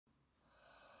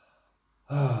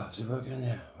Is it working?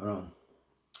 Yeah, we're on.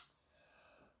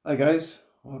 Hi guys,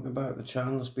 welcome back to the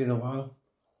channel. It's been a while.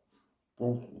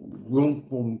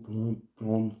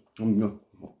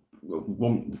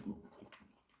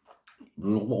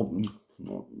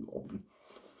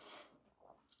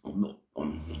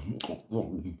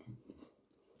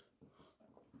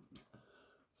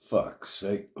 Fuck's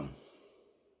sake.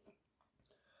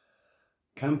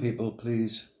 Can people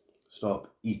please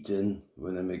stop eating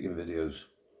when they're making videos?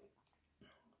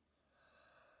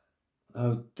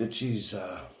 Now, Ditchy's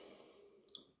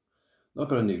not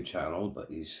got a new channel, but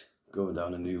he's going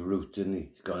down a new route and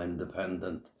he's gone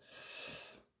independent.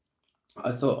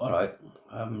 I thought, alright,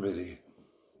 I haven't really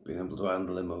been able to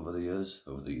handle him over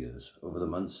the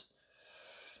months.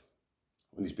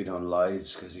 When he's been on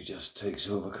lives, because he just takes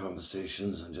over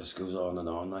conversations and just goes on and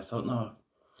on. I thought, no,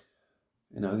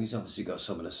 he's obviously got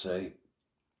something to say.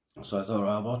 So I thought,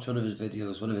 I'll watch one of his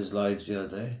videos, one of his lives the other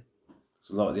day.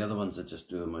 So a lot of the other ones are just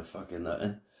doing my fucking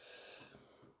nothing.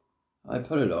 I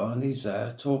put it on and he's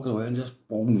there talking away and just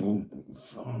boom, boom.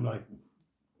 I'm like,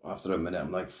 after a minute,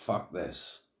 I'm like, fuck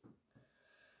this.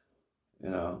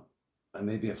 I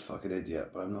may be a fucking idiot,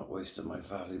 but I'm not wasting my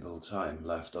valuable time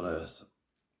left on earth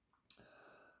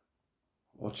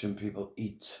watching people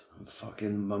eat and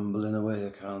fucking mumbling away. I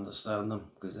can't understand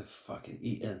them because they're fucking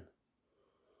eating.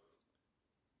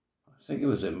 I think it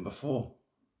was him before.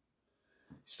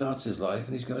 He starts his life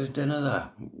and he's got his dinner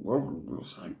there.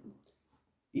 It's like,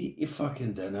 eat your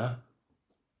fucking dinner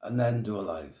and then do a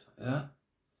live, yeah?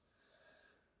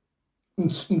 I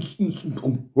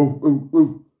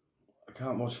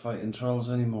can't watch fighting trolls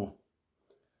anymore.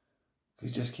 He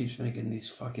just keeps making these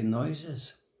fucking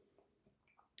noises.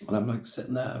 And I'm like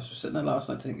sitting there, I was sitting there last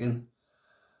night thinking,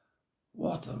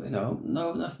 what, no,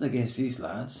 nothing against these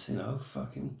lads,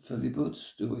 fucking fill your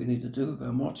boots, do what you need to do. But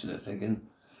I'm watching it thinking,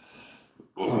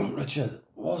 oh, Richard,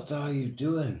 what are you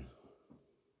doing?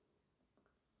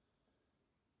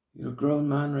 You're a grown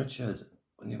man, Richard.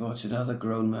 When you watch another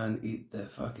grown man eat their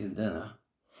fucking dinner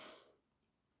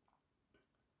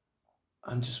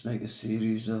and just make a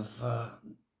series of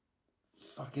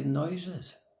fucking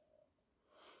noises.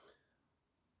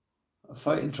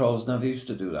 Fighting trolls never used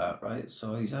to do that, right?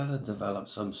 So he's either developed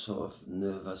some sort of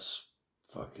nervous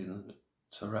fucking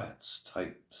Tourette's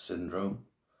type syndrome,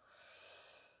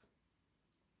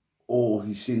 or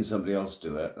he's seen somebody else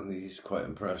do it and he's quite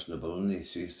impressionable and he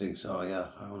thinks, oh yeah,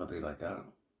 I want to be like that.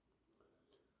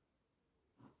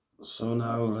 So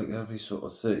now, like every sort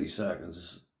of 30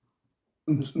 seconds,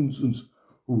 I'm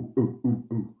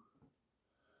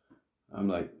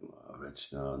like, oh,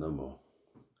 Rich, no more.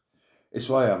 It's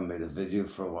why I haven't made a video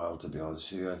for a while, to be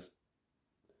honest with you. I've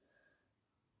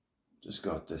just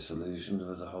got disillusioned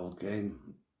with the whole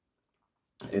game.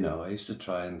 I used to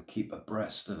try and keep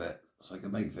abreast of it so I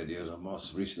could make videos on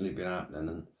what's recently been happening,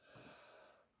 and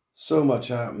so much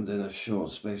happened in a short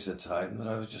space of time that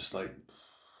I was just like,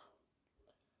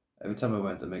 every time I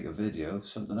went to make a video,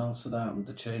 something else had happened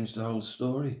to change the whole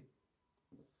story.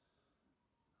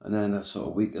 And then a sort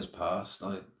of week has passed.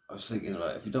 I was thinking,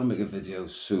 right, if you don't make a video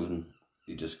soon,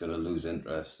 you're just going to lose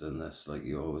interest in this, like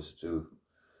you always do.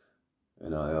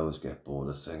 I always get bored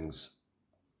of things.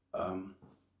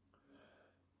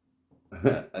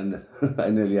 And I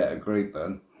nearly ate a grape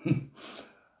then.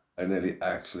 I nearly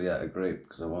actually ate a grape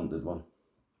because I wanted one.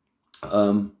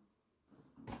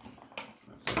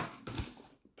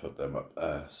 Put them up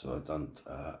there so I don't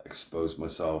expose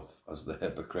myself as the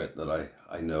hypocrite that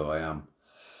I know I am.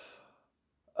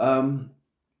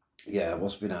 Yeah,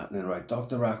 what's been happening, right?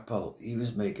 Dr. Rackpal, he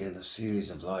was making a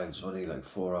series of lives, wasn't he, like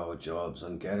 4-hour jobs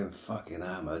and getting fucking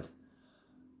hammered.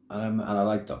 And I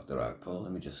like Dr. Rackpal,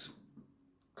 let me just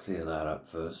clear that up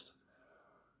first.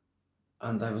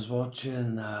 And I was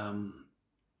watching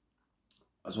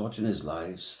his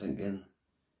lives thinking,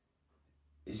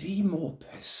 is he more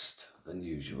pissed than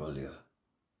usual here?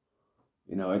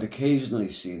 I'd occasionally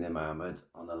seen him hammered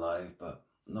on the live, but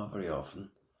not very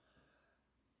often.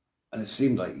 And it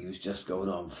seemed like he was just going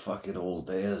on fucking all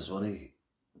day, wasn't he?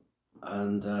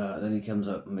 And then he comes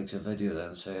up and makes a video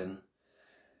then saying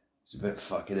he's a bit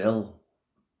fucking ill.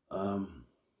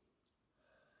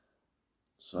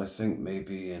 So I think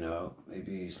maybe,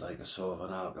 maybe he's like a sort of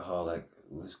an alcoholic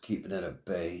who was keeping it at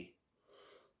bay.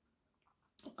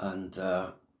 And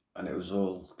it was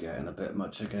all getting a bit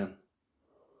much again.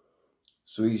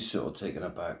 So he's sort of taking a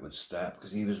backward step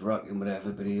because he was rocking with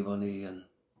everybody, wasn't he? And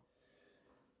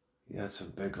he had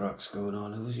some big rocks going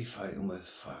on. Who was he fighting with?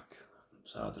 Fuck.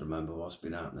 It's hard to remember what's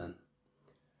been happening.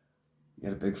 He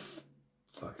had a big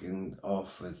fucking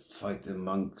off with fighting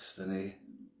monks, didn't he?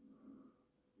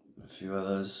 A few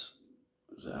others.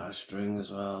 Was it ash Dring as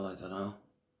well? I don't know.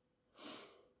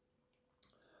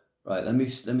 Right, let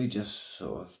me just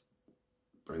sort of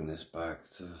bring this back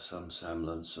to some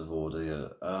semblance of order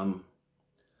here.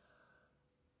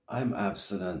 I'm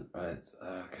abstinent, right,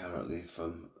 currently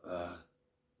from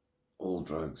all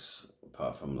drugs,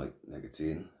 apart from like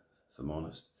nicotine, if I'm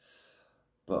honest.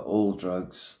 But all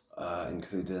drugs,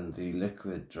 including the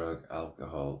liquid drug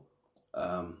alcohol.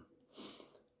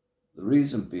 The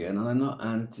reason being, and I'm not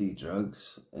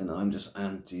anti-drugs, I'm just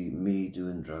anti-me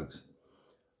doing drugs.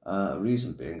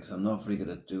 Reason being, because I'm not very good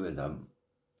at doing them.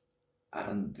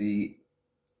 And the,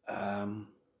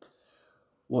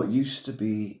 what used to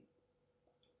be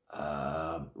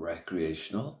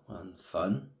recreational and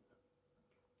fun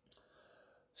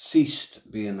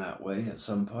ceased being that way at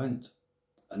some point,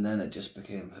 and then it just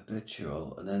became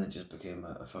habitual, and then it just became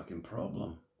a fucking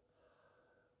problem.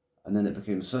 And then it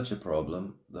became such a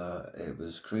problem that it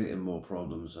was creating more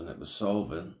problems than it was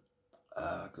solving,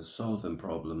 because solving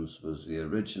problems was the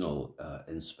original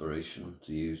inspiration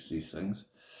to use these things.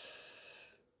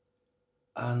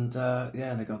 And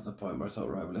yeah, and I got to the point where I thought,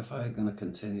 right, well, if I'm going to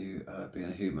continue being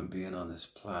a human being on this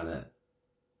planet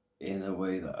in a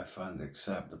way that I find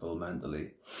acceptable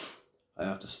mentally, I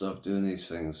have to stop doing these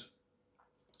things.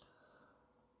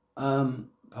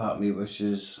 Part of me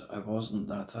wishes I wasn't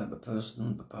that type of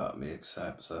person, but part of me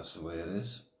accepts that's the way it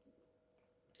is.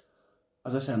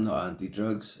 As I say, I'm not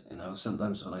anti-drugs, you know.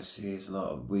 Sometimes when I see a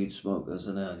lot of weed smokers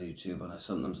on YouTube, and I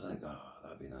sometimes think, oh,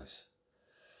 that'd be nice.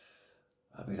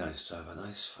 That'd be nice to have a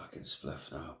nice fucking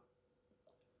spliff now.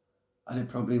 And it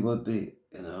probably would be,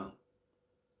 you know.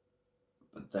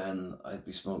 But then I'd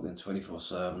be smoking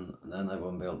 24/7, and then I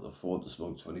wouldn't be able to afford to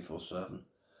smoke 24/7. And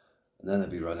then I'd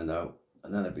be running out,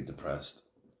 and then I'd be depressed,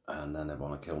 and then I'd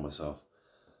want to kill myself.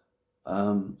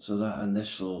 So that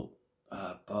initial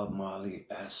Bob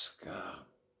Marley-esque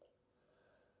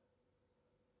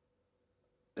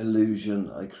illusion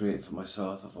I create for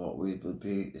myself of what weed would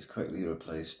be is quickly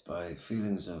replaced by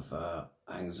feelings of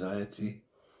anxiety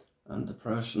and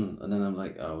depression. And then I'm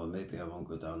like, oh, well, maybe I won't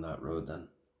go down that road then.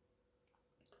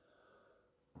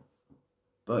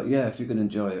 But yeah, if you can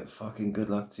enjoy it, fucking good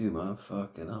luck to you, man.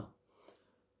 Fucking hell.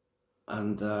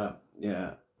 And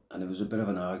yeah, and it was a bit of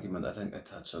an argument, I think I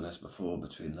touched on this before,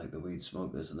 between like the weed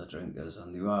smokers and the drinkers,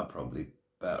 and you are probably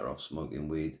better off smoking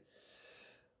weed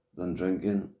than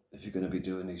drinking if you're going to be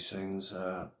doing these things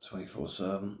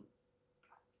 24/7.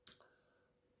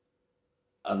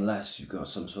 Unless you've got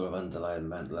some sort of underlying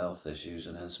mental health issues,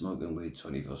 and then smoking weed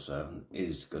 24/7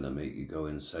 is going to make you go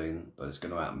insane, but it's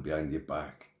going to happen behind your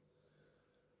back.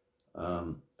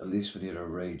 At least when you're a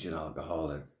raging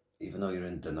alcoholic, even though you're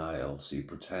in denial, so you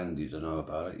pretend you don't know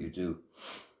about it, you do.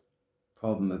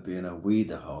 Problem with being a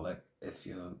weedaholic, if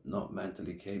you're not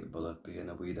mentally capable of being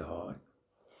a weedaholic,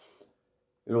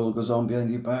 it all goes on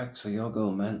behind your back, so you'll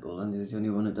go mental, and you're the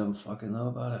only one who don't fucking know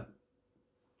about it.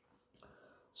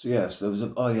 So yes, there was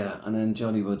oh yeah, and then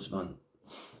Johnny Woodsman.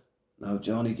 Now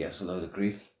Johnny gets a load of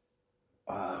grief.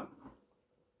 I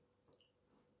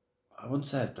wouldn't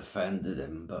say I've defended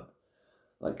him, but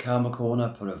like Karma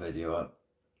Corner put a video up,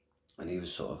 and he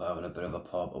was sort of having a bit of a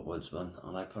pop at Woodsman,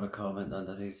 and I put a comment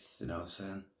underneath, you know,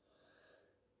 saying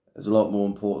there's a lot more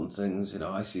important things. You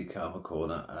know, I see Karma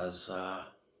Corner as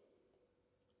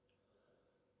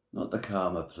not the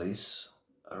karma police,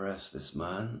 arrest this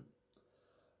man,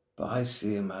 but I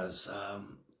see him as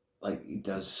like he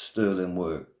does sterling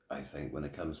work, I think, when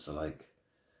it comes to, like,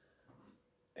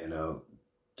 you know,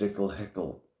 dickle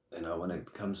hickle, you know, when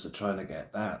it comes to trying to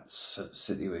get that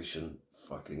situation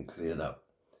fucking cleared up.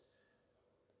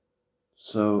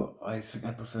 So I think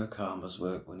I prefer Karma's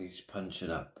work when he's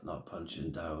punching up, not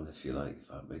punching down, if you like, if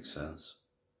that makes sense.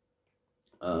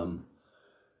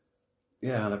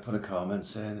 Yeah, and I put a comment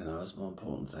saying, you know, there's more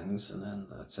important things, and then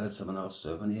I said someone else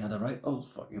to him, and he had a right old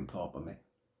fucking pop at me,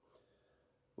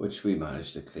 which we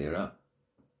managed to clear up,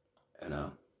 you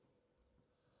know.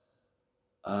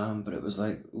 But it was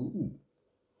like, ooh,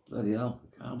 bloody hell,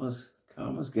 Karma's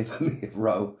giving me a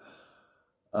row.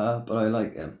 But I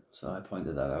like him, so I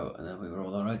pointed that out, and then we were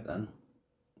all alright then.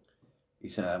 He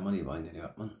said, I'm only winding you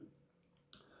up, man.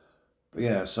 But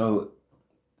yeah, so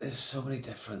there's so many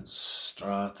different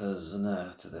stratas in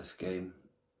there to this game.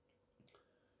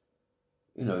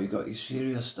 You know, you got your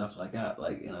serious stuff like that,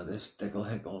 like, you know, this dickle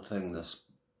hickle thing that's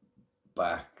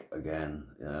back again,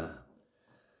 yeah.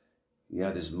 He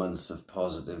had his month of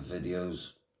positive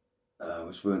videos,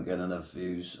 which weren't getting enough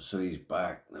views, so he's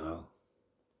back now.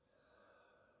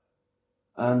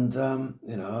 And,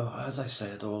 you know, as I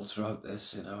said all throughout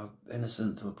this, you know,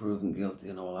 innocent till proven guilty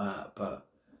and all that, but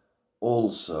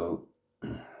also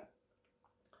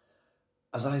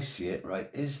as I see it, right,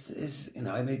 is you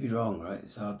know, I may be wrong, right?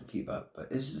 It's hard to keep up,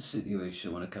 but is the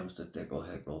situation when it comes to Dickle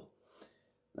Heggle?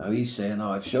 Now he's saying,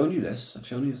 "Oh, I've shown you this. I've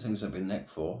shown you the things I've been nicked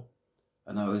for,"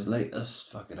 and now his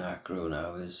latest fucking acro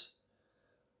now is,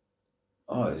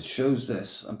 "Oh, it shows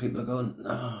this," and people are going,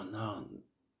 "No, no,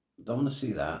 don't want to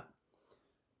see that.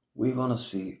 We want to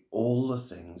see all the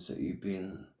things that you've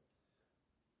been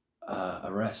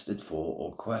arrested for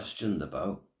or questioned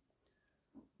about,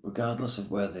 regardless of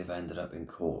where they've ended up in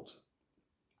court."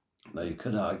 Now you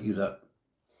could argue that,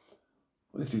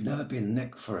 well, if you've never been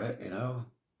nicked for it, you know,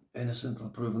 innocent until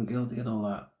proven guilty and all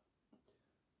that.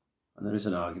 And there is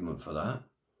an argument for that.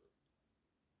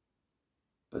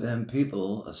 But then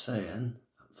people are saying,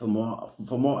 from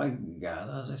what I can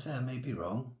gather, as I say, I may be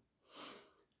wrong,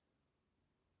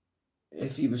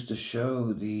 if he was to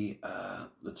show the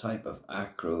type of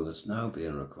acro that's now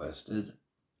being requested,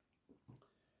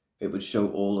 it would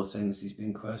show all the things he's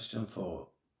been questioned for.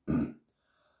 And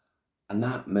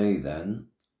that may then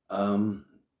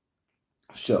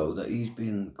show that he's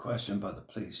been questioned by the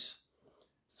police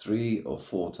 3 or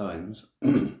 4 times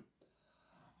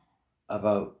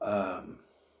about,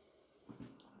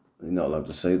 you're not allowed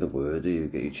to say the word, you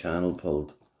get your channel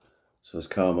pulled. So as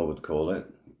Karma would call it,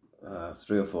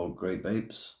 3 or 4 great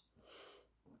apes.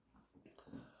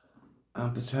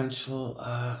 And potential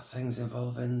things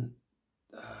involving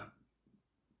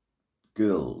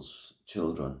girls,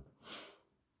 children.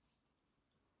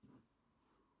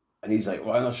 And he's like,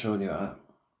 "Why not showing you that?"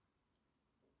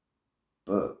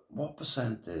 But what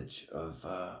percentage of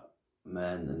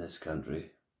men in this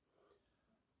country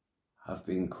have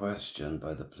been questioned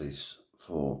by the police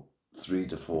for 3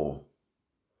 to 4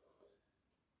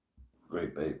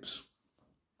 great apes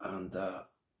and a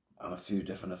few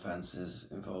different offences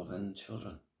involving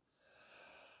children?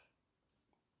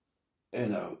 You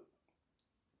know,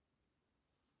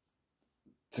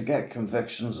 to get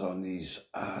convictions on these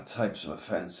types of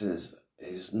offences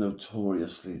is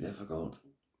notoriously difficult.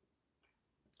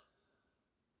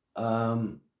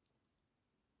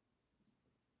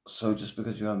 So just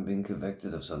because you haven't been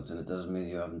convicted of something, it doesn't mean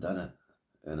you haven't done it,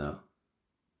 you know.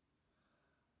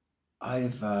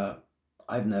 I've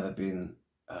never been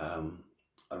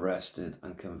arrested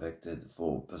and convicted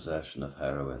for possession of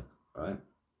heroin, right?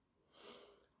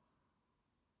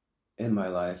 In my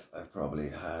life, I've probably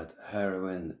had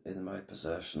heroin in my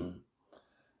possession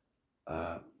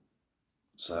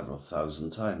several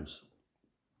thousand times.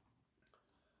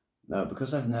 Now,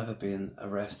 because I've never been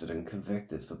arrested and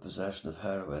convicted for possession of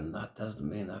heroin, that doesn't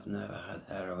mean I've never had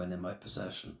heroin in my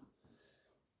possession.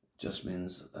 It just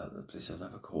means that the police have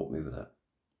never caught me with it.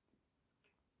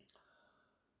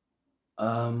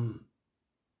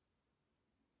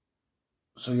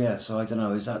 So yeah, so I don't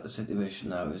know, is that the situation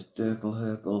now? Is Dirkle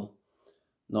Herkle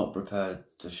not prepared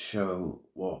to show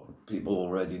what people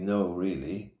already know,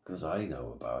 really? Because I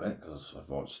know about it, because I've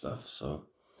watched stuff, so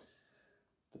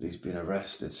that he's been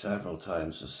arrested several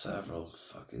times for several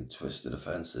fucking twisted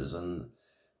offences, and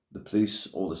the police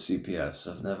or the CPS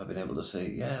have never been able to say,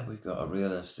 yeah, we've got a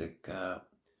realistic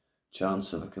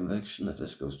chance of a conviction if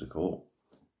this goes to court.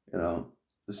 You know,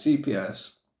 the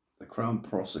CPS, the Crown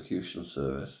Prosecution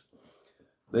Service,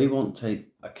 they won't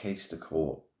take a case to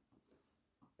court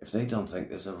if they don't think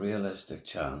there's a realistic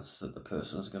chance that the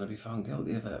person is going to be found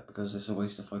guilty of it, because it's a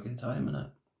waste of fucking time,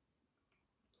 innit?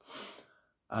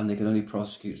 And they can only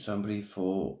prosecute somebody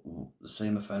for the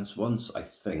same offence once, I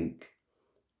think.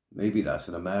 Maybe that's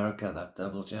in America, that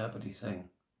double jeopardy thing.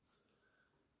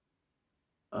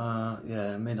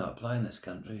 Yeah, it may not apply in this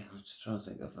country. I'm just trying to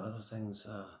think of other things,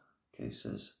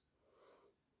 cases.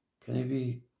 Can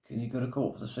you go to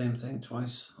court for the same thing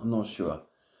twice? I'm not sure.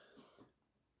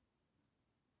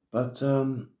 But,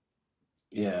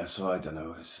 yeah, so I don't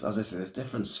know. As I say, there's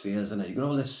different spheres in it. You got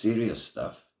all this serious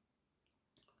stuff,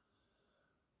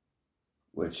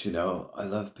 which, you know, I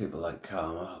love people like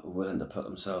Karma who are willing to put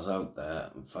themselves out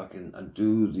there and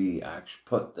do the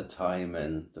put the time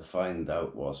in to find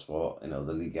out what's what, you know,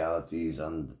 the legalities,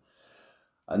 and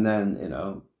then, you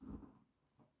know,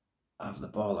 have the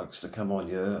bollocks to come on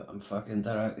you and fucking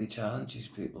directly challenge these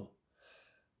people.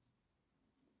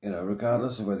 You know,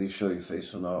 regardless of whether you show your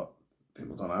face or not,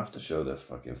 people don't have to show their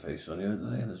fucking face on you,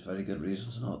 do they? And there's very good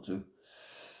reasons not to.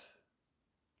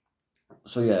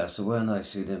 So yeah, so when I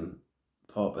seen him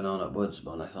popping on at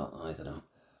Woodsman, I thought, I don't know.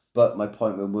 But my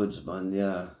point with Woodsman,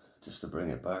 yeah, just to bring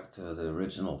it back to the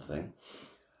original thing,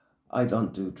 I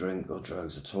don't do drink or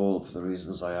drugs at all for the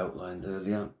reasons I outlined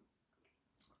earlier.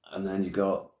 And then you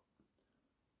got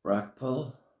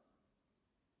Rackpull,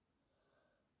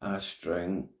 Ash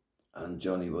Dring, and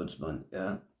Johnny Woodsman,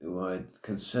 yeah, who I'd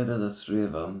consider the 3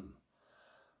 of them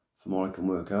from what I can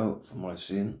work out, from what I've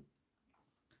seen,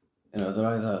 you know, they're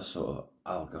either sort of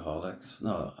alcoholics.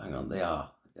 No, hang on, they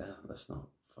are. Yeah, let's not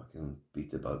fucking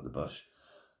beat about the bush.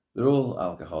 They're all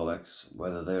alcoholics,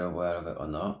 whether they're aware of it or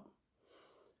not.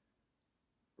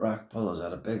 Rackpull has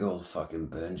had a big old fucking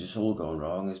binge. It's all gone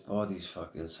wrong. His body's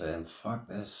fucking saying, fuck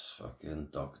this fucking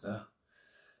doctor.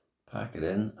 Pack it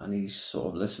in. And he's sort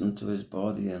of listened to his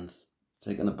body and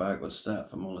taken a backward step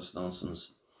from all this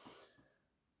nonsense.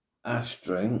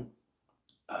 Dring,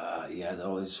 he had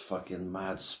all his fucking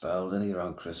mad spell, didn't he,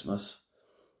 around Christmas,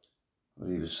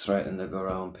 where he was threatening to go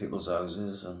around people's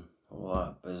houses and all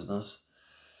that business.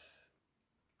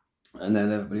 And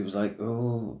then everybody was like,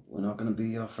 oh, we're not going to be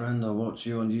your friend or watch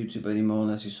you on YouTube anymore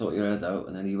unless you sort your head out.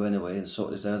 And then he went away and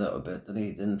sorted his head out a bit, and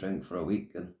he didn't drink for a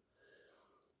week, and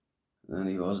then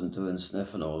he wasn't doing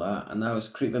sniff and all that. And now it's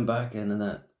creeping back in, and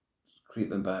that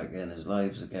creeping back in. His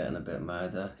lives are getting a bit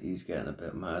madder. He's getting a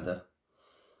bit madder.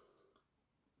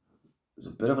 There's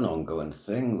a bit of an ongoing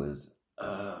thing with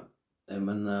him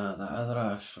and that other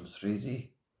Ash from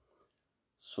 3D.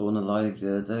 Saw on a live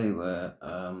the other day where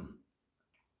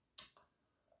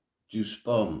Juice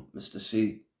Bomb, Mr.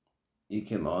 C, he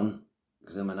came on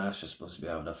because him and Ash are supposed to be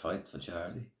having a fight for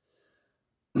charity.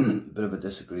 Bit of a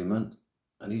disagreement.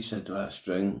 And he said to Ash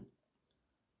Dring,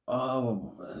 oh,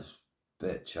 well, it's a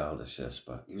bit childish this,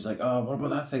 but he was like, oh, what about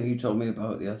that thing you told me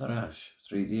about the other Ash,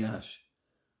 3D Ash?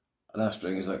 And Ash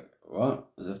Dring is like, what?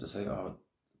 As if to say, oh,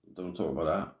 don't talk about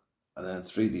that. And then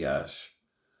 3D Ash,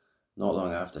 not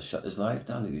long after, shut his live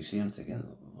down. And you see him thinking,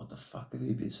 what the fuck have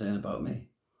you been saying about me?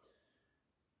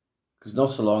 Because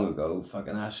not so long ago,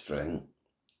 fucking Ash Dring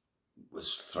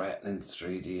was threatening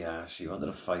 3D Ash. He wanted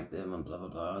to fight him and blah, blah,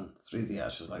 blah. And 3D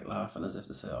Ash was like laughing as if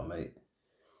to say, oh, mate,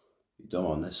 you don't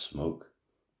want this smoke.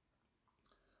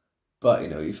 But, you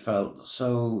know, he felt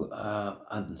so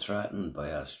unthreatened by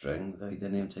Ash Dring that he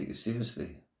didn't even take it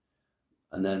seriously.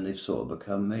 And then they've sort of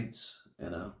become mates, you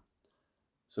know.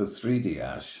 So 3D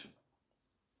Ash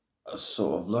has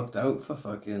sort of looked out for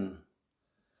fucking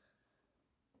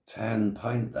 10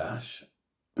 pint Ash.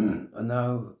 And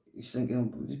now he's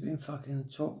thinking, have you been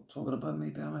fucking talking about me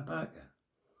behind my back?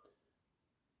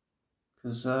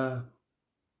 Because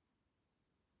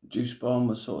Juice Bomb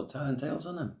was sort of telling tales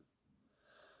on him.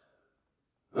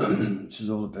 Which is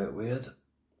all a bit weird.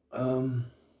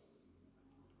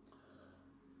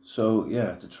 So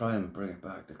yeah, to try and bring it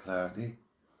back to clarity,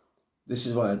 this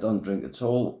is why I don't drink at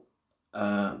all.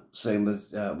 Same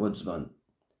with Woodsman.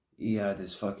 He had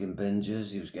his fucking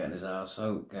binges. He was getting his ass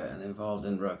out, getting involved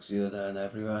in rucks here, there and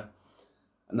everywhere.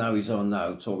 And now he's on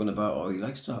now talking about, oh, he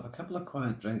likes to have a couple of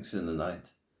quiet drinks in the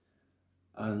night.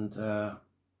 And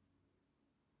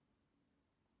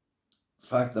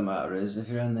fact of the matter is, if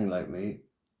you're anything like me,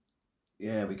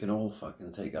 yeah, we can all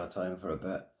fucking take our time for a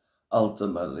bit.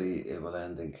 Ultimately, it will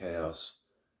end in chaos,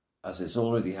 as it's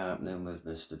already happening with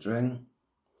Mr. Dring,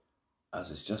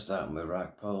 as it's just happened with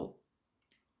Rackpull,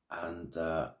 and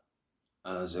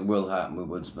as it will happen with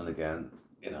Woodsman again.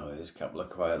 You know, his couple of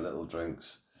quiet little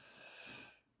drinks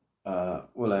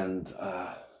will end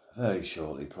very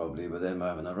shortly, probably, with him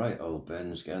having a right old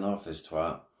binge, getting off his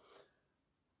twat,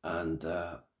 and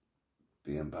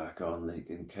being back on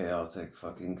making chaotic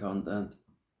fucking content.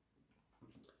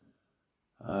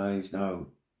 He's now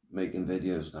making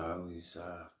videos now. He's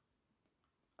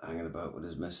hanging about with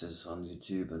his missus on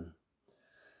YouTube and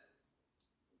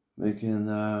making,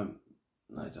 I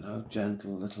don't know,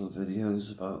 gentle little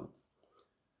videos about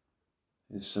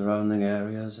his surrounding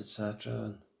areas,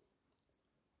 etc.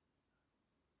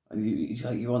 And he's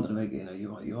like, he wanted to make, you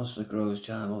know, he wants to grow his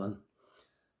channel. And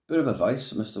bit of advice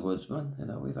to Mr. Woodsman, you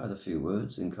know, we've had a few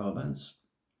words in comments.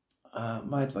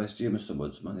 My advice to you, Mr.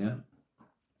 Woodsman, yeah,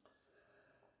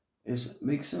 is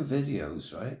make some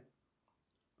videos, right?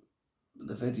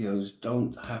 The videos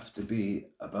don't have to be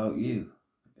about you,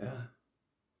 yeah?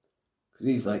 Because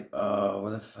he's like, oh,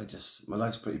 what if my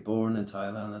life's pretty boring in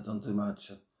Thailand, I don't do much.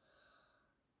 And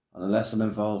unless I'm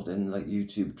involved in like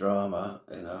YouTube drama,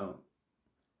 you know,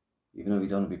 even though he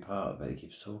don't want to be part of it, he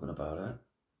keeps talking about it.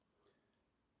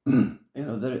 You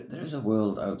know, there is a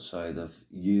world outside of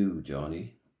you,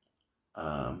 Johnny,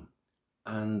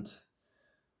 and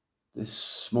this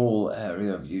small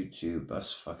area of YouTube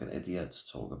us fucking idiots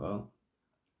talk about.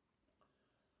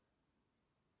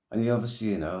 And you're obviously,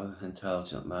 you know,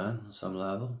 intelligent man on some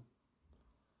level.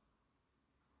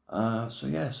 So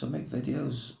yeah, so make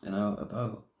videos, you know,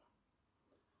 about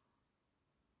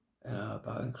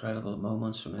incredible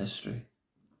moments from history.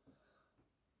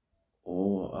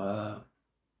 Or,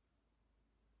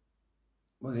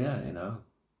 well, yeah, you know,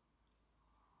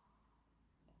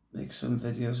 make some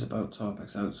videos about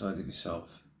topics outside of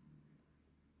yourself.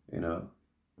 you know.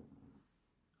 I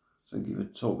think you were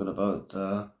talking about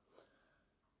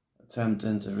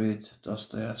attempting to read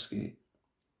Dostoevsky,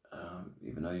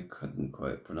 even though you couldn't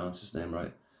quite pronounce his name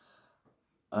right.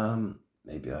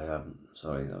 Maybe I haven't.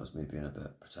 Sorry, that was me being a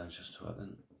bit pretentious to it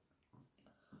then.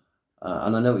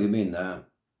 And I know what you mean there.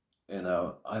 You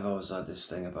know, I've always had this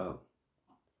thing about,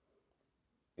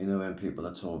 you know, when people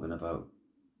are talking about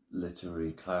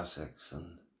literary classics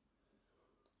and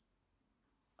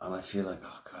I feel like,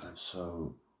 oh God, I'm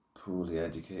so poorly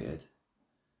educated.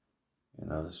 You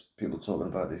know, there's people talking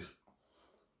about this.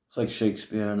 It's like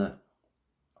Shakespeare, and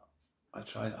I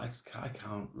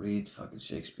can't read fucking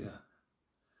Shakespeare.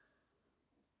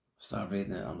 Start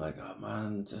reading it, I'm like, oh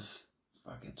man, just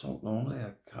fucking talk normally.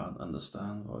 I can't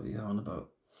understand what you're on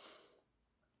about.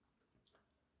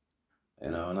 You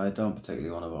know, and I don't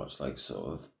particularly want to watch like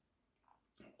some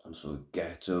sort of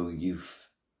ghetto youth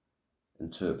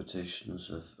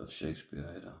interpretations of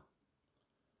Shakespeare, you know.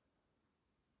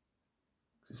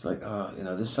 It's like, you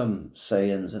know, there's some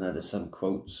sayings in it, there's some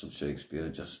quotes from Shakespeare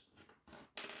just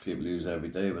people use every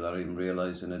day without even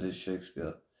realising it is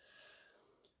Shakespeare.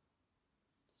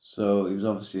 So he was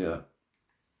obviously a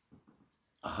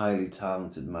highly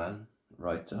talented man,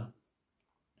 writer.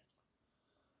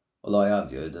 Although I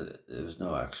have heard that there was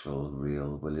no actual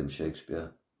real William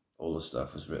Shakespeare. All the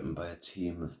stuff was written by a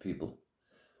team of people.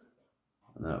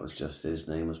 And that was just his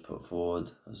name was put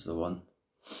forward as the one.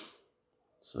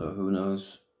 So who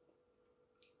knows?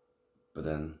 But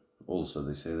then also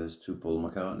they say there's 2 Paul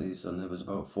McCartneys and there was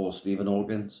about 4 Stephen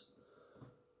Hawkins.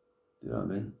 Do you know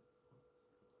what I mean?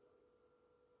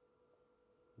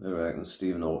 They reckon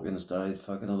Stephen Hawkins died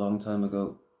fucking a long time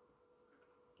ago.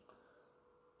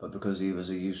 But because he was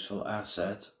a useful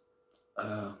asset,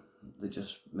 they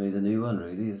just made a new one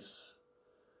really. It's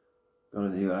got a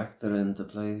new actor in to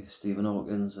play Stephen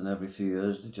Hawkins, and every few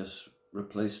years they just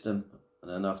replaced him.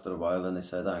 And then after a while then they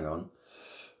said, hang on,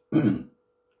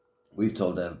 we've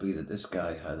told everybody that this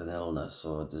guy had an illness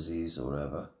or a disease or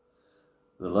whatever.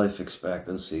 The life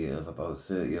expectancy of about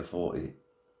 30 or 40.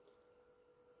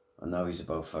 And now he's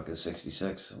about fucking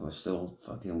 66 and we're still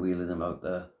fucking wheeling him out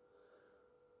there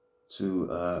to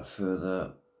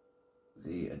further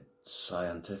the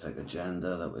scientific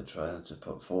agenda that we're trying to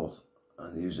put forth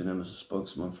and using him as a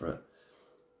spokesman for it.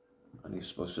 And he was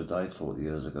supposed to have died 40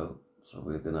 years ago, so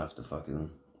we're going to have to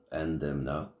fucking end him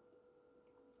now.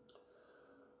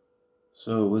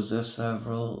 So was there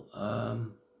several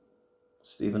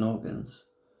Stephen Hawkins?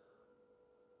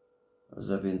 Has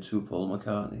there been 2 Paul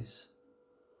McCartneys?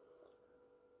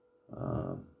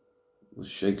 Was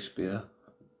Shakespeare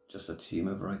just a team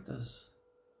of writers?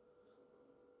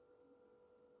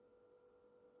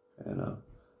 You know,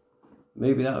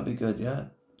 maybe that would be good, yeah.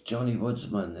 Johnny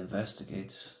Woodsman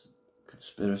investigates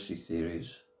conspiracy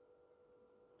theories.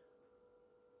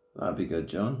 That'd be good,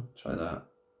 John. Try that.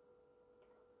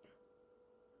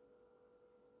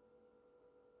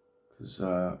 Because,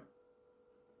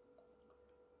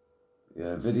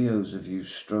 yeah, videos of you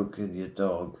stroking your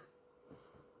dog,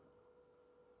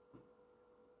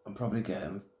 I'm probably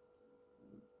getting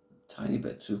a tiny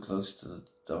bit too close to the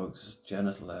dog's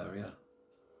genital area.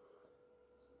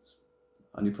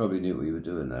 And you probably knew what you were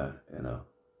doing there, you know.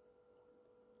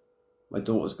 My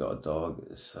daughter's got a dog.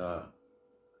 It's,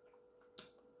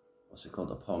 what's it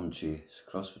called? A Pomchi. It's a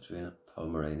cross between a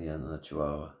Pomeranian and a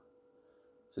Chihuahua.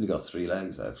 It's only got 3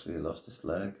 legs, actually. It lost its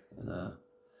leg in I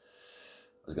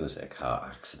was going to say a car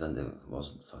accident. It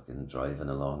wasn't fucking driving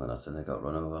along or nothing. It got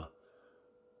run over.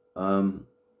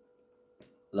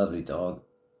 Lovely dog.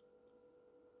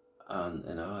 And,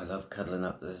 you know, I love cuddling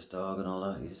up to this dog and all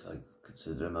that. He's like,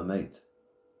 consider him a mate.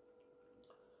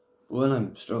 But when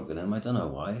I'm stroking him, I don't know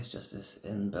why. It's just this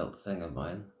inbuilt thing of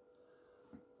mine.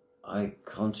 I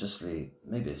consciously,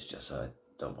 maybe it's just I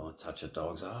don't want to touch a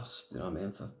dog's ass. You know what I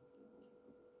mean?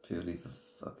 Purely for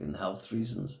fucking health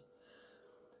reasons.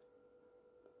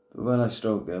 But when I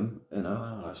stroke him, you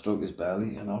know, and I stroke his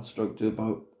belly, and I'll stroke to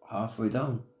about halfway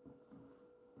down.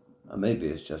 And maybe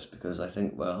it's just because I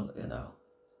think, well, you know,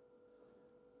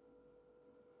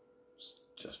 it's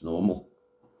just normal.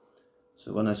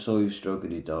 So when I saw you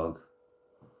stroking your dog,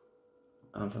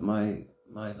 and for my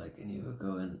liking, you were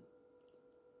going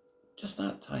just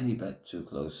that tiny bit too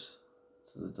close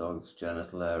to the dog's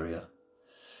genital area.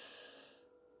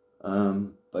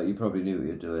 But you probably knew what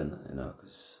you were doing, you know,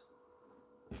 because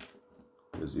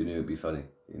you knew it'd be funny.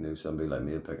 You knew somebody like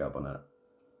me would pick up on that.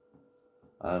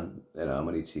 And, you know, I'm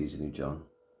only teasing you, John.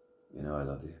 You know I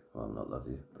love you. Well, not love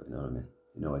you, but you know what I mean.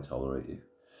 You know I tolerate you.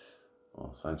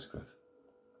 Oh, thanks, Griff.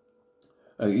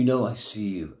 You know I see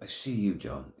you. I see you,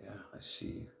 John. Yeah, I see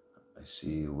you. I see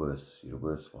you you're a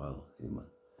worthwhile human.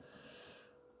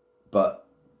 But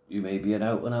you may be an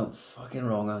out and out fucking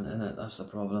wrong un, innit? That's the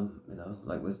problem, you know,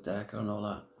 like with Decca and all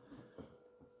that.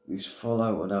 These full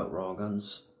out and out wrong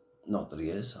uns. Not that he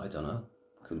is, I don't know.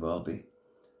 Could well be.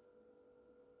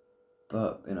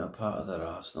 But, you know, part of their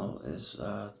arsenal is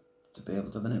to be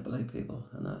able to manipulate people,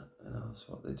 and that, you know, that's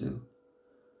what they do.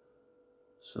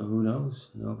 So who knows?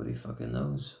 Nobody fucking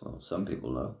knows. Well, some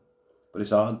people know, but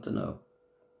it's hard to know,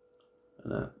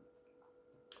 and that.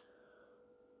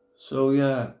 So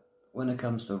yeah, when it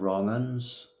comes to wrong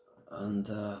uns and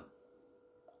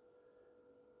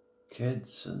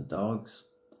kids and dogs,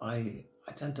 I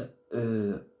tend to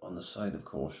err on the side of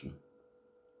caution.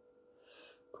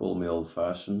 Call me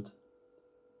old-fashioned.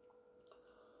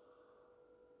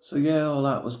 So yeah, all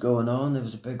that was going on. There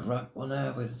was a big rap one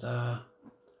there with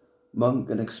Monk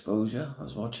and Exposure. I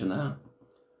was watching that.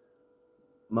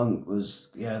 Monk was,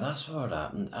 yeah, that's what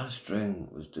happened. Dring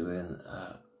was doing,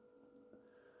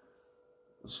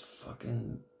 was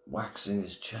fucking waxing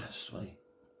his chest, wasn't he?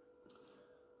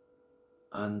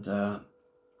 And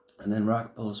then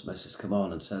Rackbull's missus come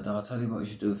on and said, I'll tell you what you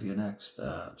should do for your next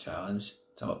challenge.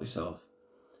 Top yourself.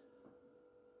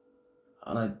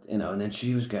 And and then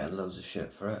she was getting loads of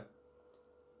shit for it.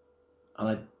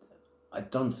 And I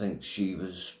don't think she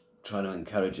was trying to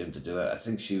encourage him to do it. I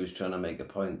think she was trying to make a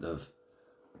point of,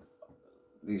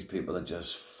 these people are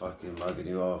just fucking mugging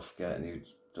you off, getting you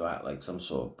to act like some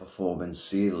sort of performing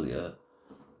seal, yeah?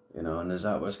 You know, and is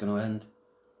that where it's going to end?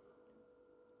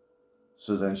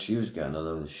 So then she was getting a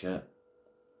load of shit.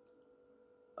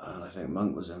 And I think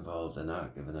Monk was involved in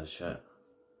that, giving her shit.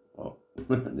 Well,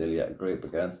 nearly had a grape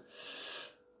again.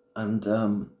 And, yeah,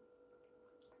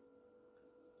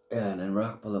 and then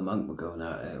Rackbull and Monk were going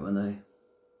at it, weren't they?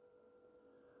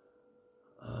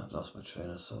 I've lost my train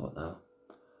of thought now.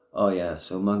 Oh yeah,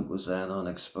 so Monk was then on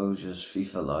Exposure's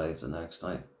FIFA Live the next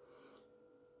night.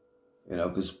 You know,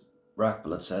 because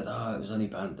Rackbull had said, it was only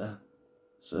banter.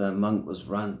 So then Monk was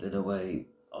ranted away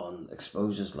on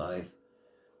Exposure's Live,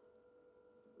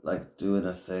 like doing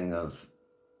a thing of,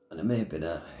 and it may have been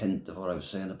a hint of what I was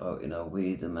saying about, you know,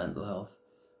 weed and mental health.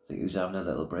 I think he was having a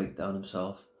little breakdown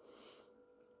himself.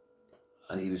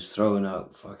 And he was throwing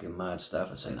out fucking mad stuff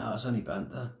and saying, it's only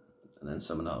banter. And then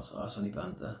someone else, it's only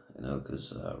banter, you know,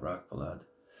 because Rackbull had.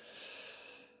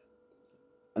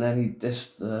 And then he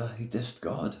dissed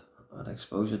God. And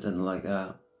Exposure didn't like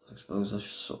that. Exposure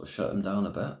sort of shut him down a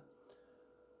bit.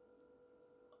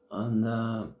 And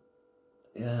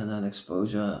yeah, and then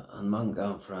Exposure and Monk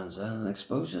aren't friends then, and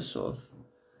Exposure's sort of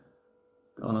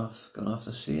gone off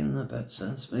the scene a bit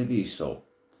since. Maybe he thought,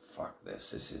 fuck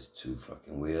this is too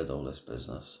fucking weird, all this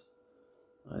business.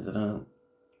 I don't know.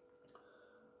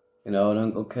 You know, and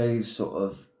Uncle K's sort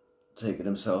of taken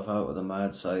himself out of the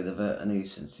mad side of it, and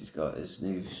since he's got his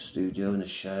new studio in his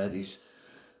shed, he's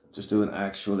just doing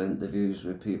actual interviews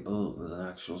with people with an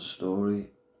actual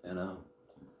story, you know.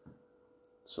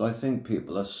 So I think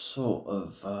people are sort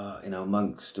of, you know,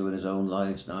 Monk's doing his own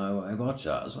lives now. I watch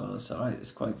that as well. It's alright,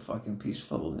 it's quite fucking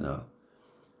peaceful, you know.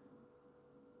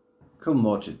 Couldn't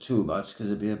watch it too much because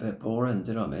it'd be a bit boring, do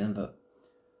you know what I mean? But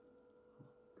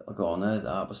I'll go on there at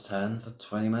 10:30 for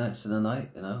 20 minutes in the night,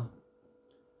 you know.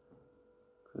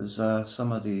 Because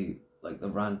some of the, like the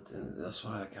rant, that's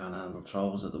why I can't handle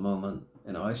trolls at the moment.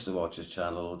 You know, I used to watch his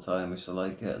channel all the time, I used to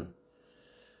like it.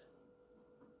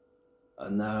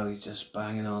 And now he's just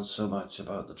banging on so much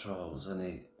about the trolls, and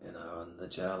you know, and the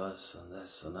jealous and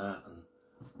this and that, and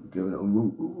giving it,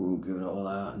 giving it all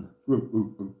that, and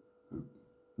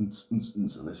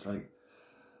it's like,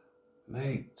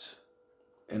 mate,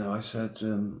 you know, I said to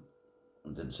him, I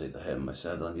didn't say to him, I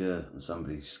said on you, and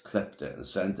somebody's clipped it and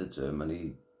sent it to him, and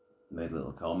he made a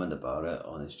little comment about it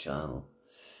on his channel.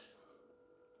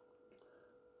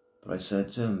 But I said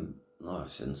to him, no, I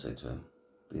didn't say to him,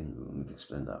 we've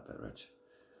explained that bit, Rich.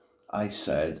 I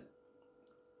said,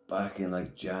 back in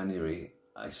like January,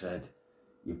 I said,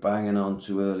 you're banging on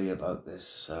too early about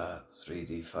this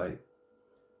 3D fight.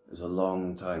 There's a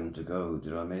long time to go, do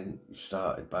you know what I mean? You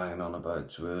started banging on about it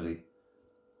too early.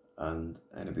 And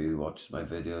anybody who watches my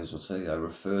videos will say I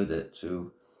referred it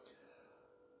to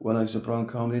when I used to put on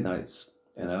comedy nights,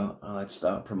 you know, and I'd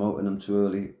start promoting them too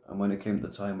early. And when it came to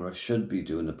the time where I should be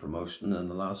doing the promotion in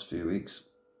the last few weeks,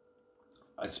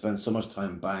 I'd spent so much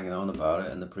time banging on about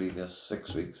it in the previous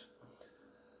 6 weeks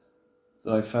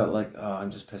that I felt like,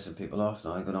 I'm just pissing people off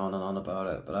now. I'm going on and on about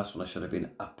it. But that's when I should have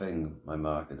been upping my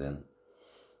marketing.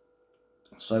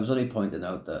 So I was only pointing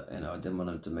out that, you know, I didn't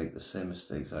want him to make the same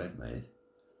mistakes I've made.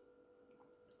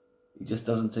 He just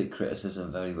doesn't take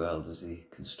criticism very well, does he?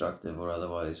 Constructive or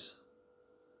otherwise.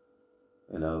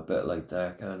 You know, a bit like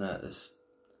Decca, and that. There's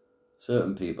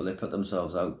certain people, they put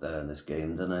themselves out there in this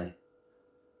game, don't they?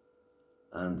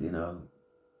 And, you know,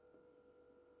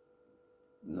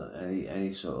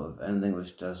 any sort of, anything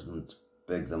which doesn't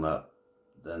big them up,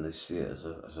 then they see it as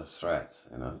a threat,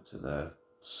 you know, to their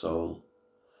soul.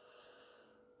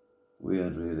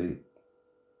 Weird, really.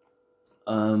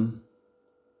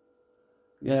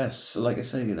 Yes, so like I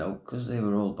say, you know, because they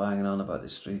were all banging on about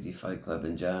this 3D Fight Club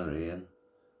in January, and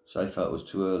so I felt it was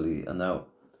too early, and now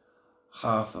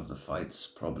half of the fights,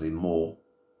 probably more,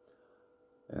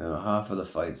 you know, half of the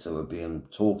fights that were being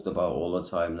talked about all the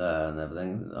time there and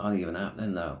everything aren't even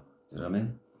happening now. Do you know what I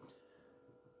mean?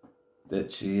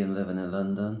 Ditchy and Living in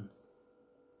London,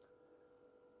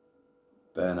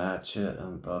 Ben Hatchett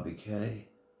and Bobby Kay.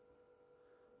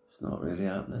 It's not really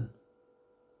happening.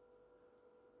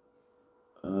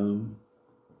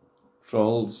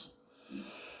 Trolls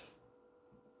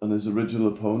and his original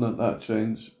opponent, that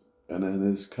changed, and then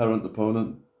his current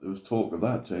opponent, there was talk of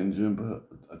that changing, but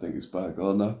I think he's back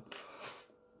on now.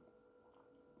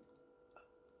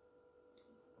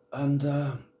 And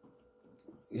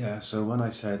yeah, so when I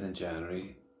said in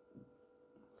January,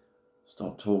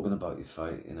 stop talking about your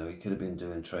fight, you know, he could have been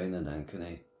doing training then, couldn't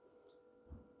he?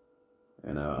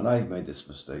 You know, and I've made this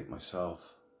mistake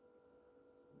myself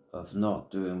of not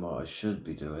doing what I should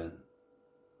be doing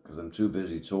because I'm too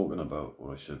busy talking about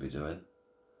what I should be doing.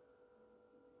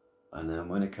 And then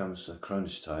when it comes to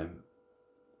crunch time,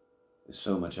 it's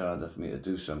so much harder for me to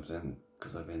do something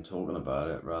because I've been talking about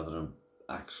it rather than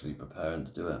actually preparing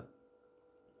to do it.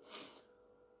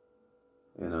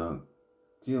 You know,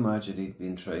 can you imagine he'd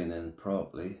been training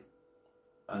properly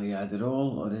and he had it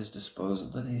all at his disposal,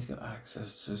 then he's got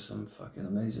access to some fucking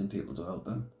amazing people to help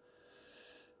him.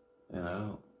 You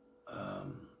know,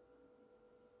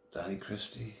 Danny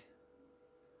Christie,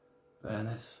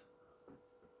 Venice,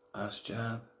 Ash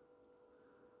Jab.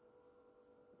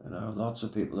 You know, lots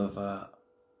of people have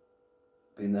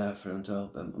been there for him to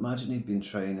help him. Imagine he'd been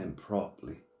training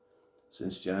properly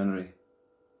since January.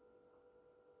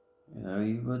 You know,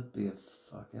 he would be a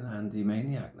fucking handy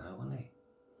maniac now, wouldn't he?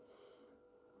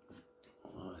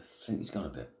 Well, I think he's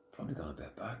probably gone a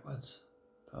bit backwards,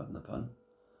 pardon the pun,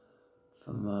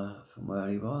 from where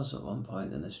he was at one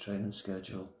point in his training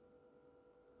schedule.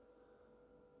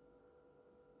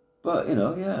 But, you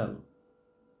know, yeah,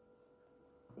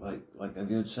 like I've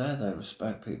had said, I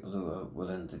respect people who are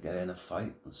willing to get in a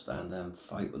fight and stand there and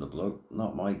fight with a bloke.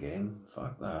 Not my game,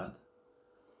 fuck that.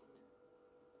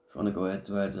 If you want to go head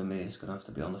to head with me, it's going to have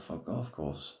to be on the fuck golf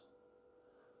course.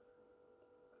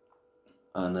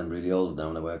 And I'm really old now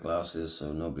and I wear glasses,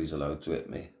 so nobody's allowed to hit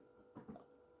me.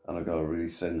 And I've got a really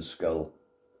thin skull.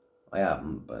 I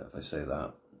haven't, but if I say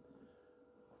that,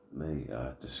 it may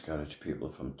discourage people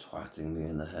from twatting me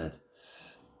in the head.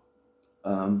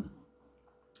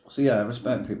 So yeah, I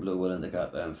respect people who are willing to get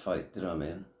up there and fight, do you know what I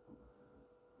mean?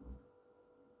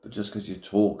 But just because you're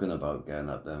talking about getting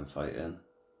up there and fighting,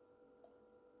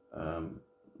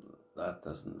 that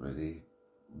doesn't really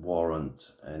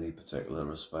warrant any particular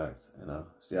respect, you know.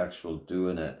 It's the actual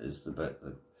doing it is the bit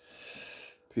that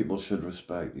people should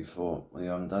respect you for when you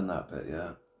haven't done that bit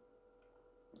yet.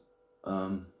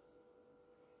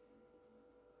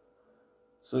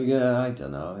 So yeah, I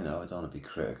don't know, you know, I don't want to be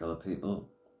critical of people.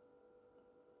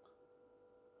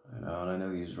 You know, and I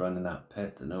know he was running that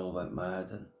pit and it all went mad,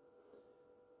 and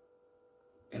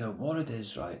you know what it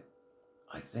is, right?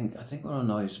 I think what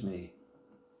annoys me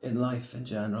in life in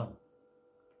general,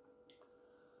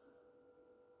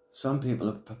 some people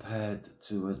are prepared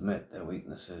to admit their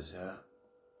weaknesses, yeah,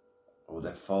 or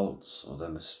their faults or their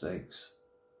mistakes.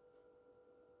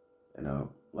 You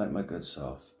know, like my good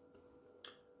self.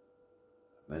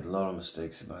 I've made a lot of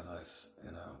mistakes in my life,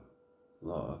 you know, a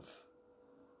lot of,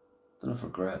 I don't know if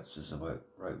regrets is the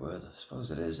right word, I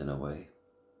suppose it is in a way.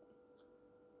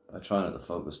 I try not to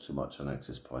focus too much on it because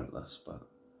it's pointless, but,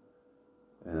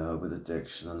 you know, with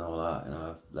addiction and all that, you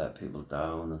know, I've let people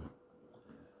down and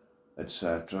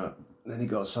etc. Then you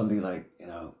got somebody like, you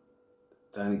know,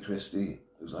 Danny Christie,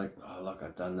 who's like, oh look,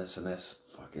 I've done this and this,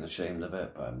 fucking ashamed of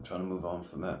it, but I'm trying to move on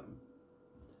from it.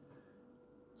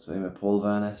 Same with Paul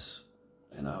Venice,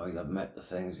 you know, he'll admit the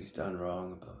things he's done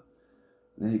wrong, but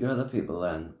and then you got other people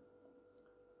then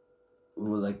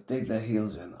who will like dig their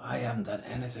heels in. I haven't done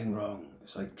anything wrong.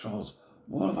 It's like, trolls,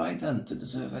 what have I done to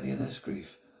deserve any of this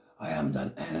grief? I haven't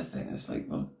done anything. It's like,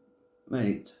 well,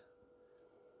 mate,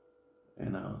 you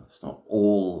know, it's not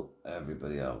all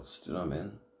everybody else, do you know what I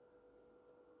mean?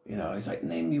 You know, it's like,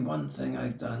 name me one thing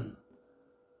I've done.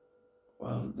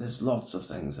 Well, there's lots of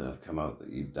things that have come out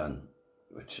that you've done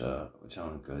which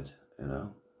aren't good, you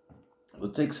know. Well,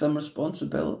 take some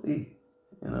responsibility,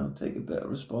 you know, take a bit of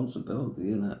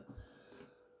responsibility in it.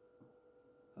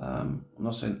 I'm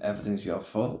not saying everything's your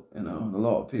fault, you know, and a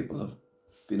lot of people have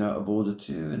been out of order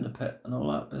to you in the pit and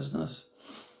all that business.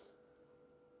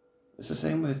 It's the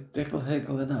same with Dickle Heggie,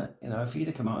 isn't it? You know, if he'd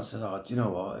have come out and said, oh, do you know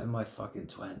what, in my fucking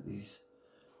 20s,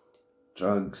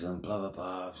 drugs and blah, blah,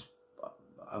 blah,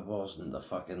 I wasn't a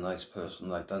fucking nice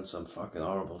person, I've done some fucking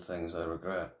horrible things I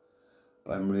regret,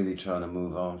 but I'm really trying to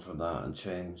move on from that and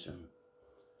change.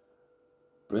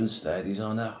 But instead, he's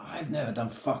on that, I've never done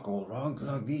fuck all wrong,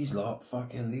 look, these lot,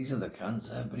 fucking, these are the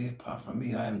cunts, everybody apart from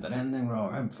me, I haven't done anything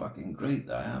wrong, I'm fucking great,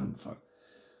 I am,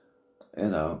 you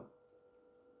know.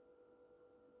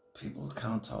 People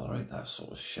can't tolerate that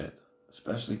sort of shit,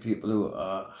 especially people who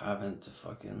are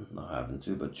not having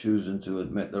to, but choosing to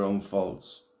admit their own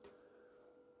faults.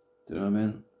 Do you know what I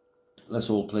mean? Let's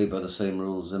all play by the same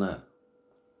rules, innit?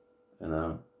 You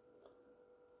know?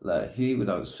 Let he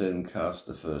without sin cast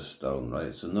the first stone,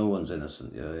 right? So no one's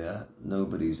innocent here, yeah?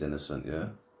 Nobody's innocent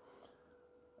here.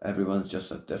 Everyone's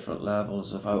just at different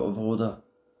levels of out of order,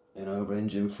 you know,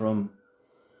 ranging from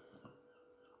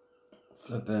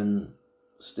flipping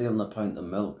stealing a pint of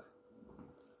milk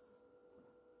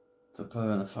to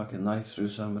putting a fucking knife through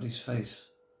somebody's face,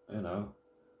 you know.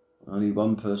 Only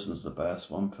one person's the best,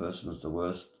 one person's the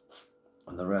worst,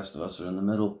 and the rest of us are in the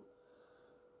middle.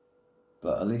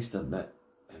 But at least admit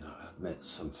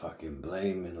some fucking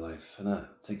blame in life, innit?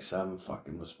 Take some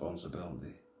fucking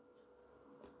responsibility,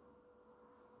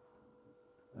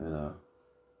 you know.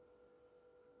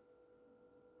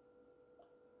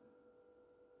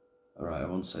 Alright, I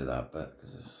won't say that bit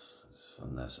because it's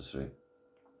unnecessary.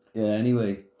 Yeah,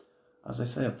 anyway, as I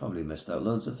say, I've probably missed out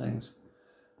loads of things.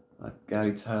 Like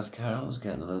Gary Taz Carroll was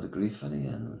getting a load of grief at the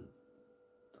end, and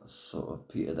that's sort of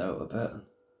petered out a bit.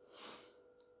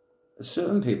 There's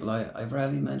certain people I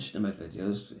rarely mention in my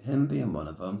videos, him being one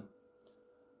of them.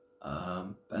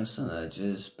 Benson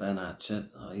Edges, Ben Hatchett,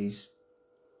 he's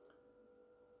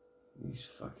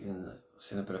fucking,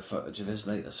 seen a bit of footage of his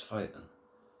latest fight, and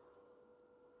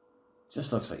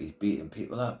just looks like he's beating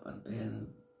people up and being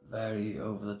very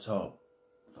over the top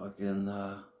fucking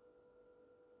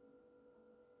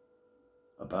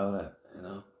about it, you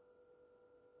know.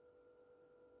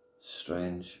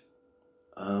 Strange.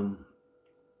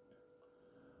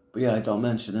 But yeah, I don't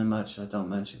mention him much. I don't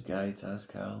mention Gary Taz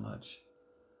Carroll much.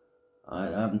 I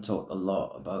haven't talked a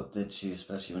lot about Ditchy,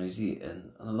 especially when he's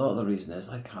eating, and a lot of the reason is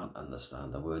I can't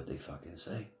understand a word they fucking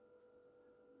say.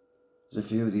 There's a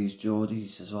few of these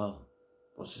Geordies as well.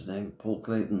 What's his name? Paul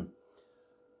Clayton.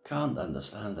 Can't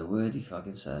understand a word he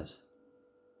fucking says.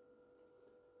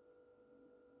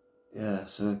 Yeah,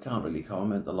 so I can't really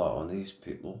comment a lot on these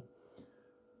people,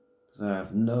 because I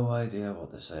have no idea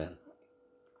what they're saying.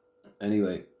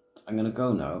 Anyway, I'm going to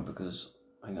go now because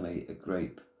I'm going to eat a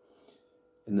grape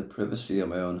in the privacy of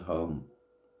my own home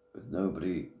with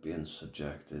nobody being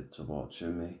subjected to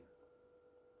watching me.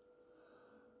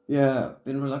 Yeah,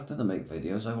 been reluctant to make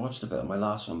videos. I watched a bit of my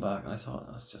last one back and I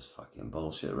thought, that's just fucking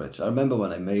bullshit, Rich. I remember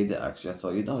when I made it, actually, I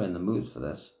thought, you're not in the mood for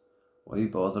this. Why are you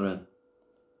bothering?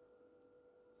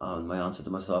 And my answer to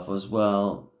myself was,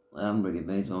 well, I haven't really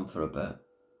made one for a bit.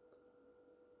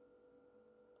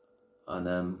 And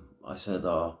then I said,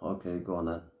 oh, okay, go on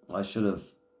then. I should have.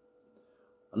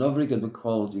 I'm not very good with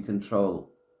quality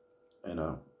control, you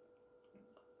know.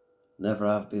 Never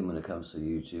have been when it comes to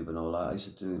YouTube and all that. I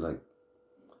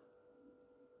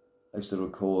used to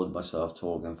record myself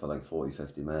talking for like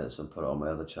 40-50 minutes and put it on my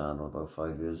other channel about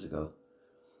 5 years ago.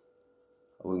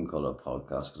 I wouldn't call it a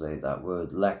podcast because I hate that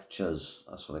word. Lectures,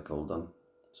 that's what I called them.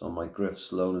 It's on my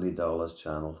Griff's Lonely Dollars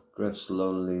channel. Griff's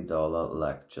Lonely Dollar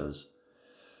Lectures.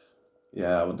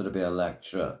 Yeah, I wanted to be a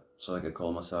lecturer so I could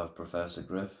call myself Professor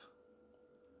Griff,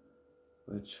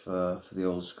 which for the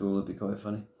old school would be quite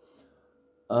funny.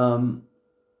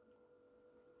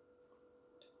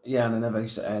 Yeah, and I never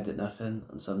used to edit nothing,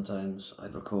 and sometimes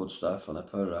I'd record stuff and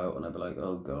I'd put it out and I'd be like,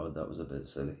 oh God, that was a bit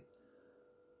silly.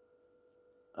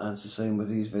 And it's the same with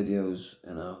these videos,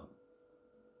 you know.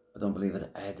 I don't believe in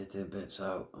editing bits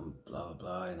out and blah, blah,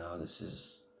 blah, you know. This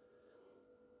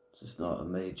is not a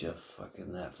major fucking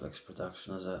Netflix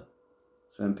production, is it?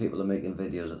 So when people are making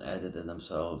videos and editing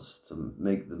themselves to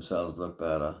make themselves look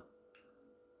better,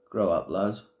 grow up,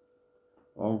 lads.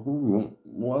 What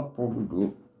probably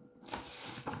do?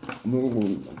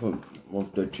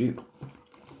 What's that cheap?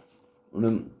 And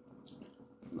then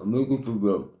I'm looking for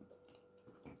the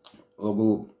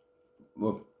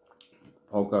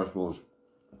podcast was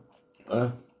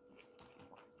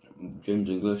James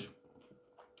English.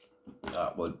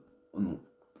 That would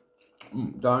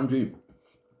Darren G.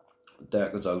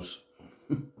 Decca's house.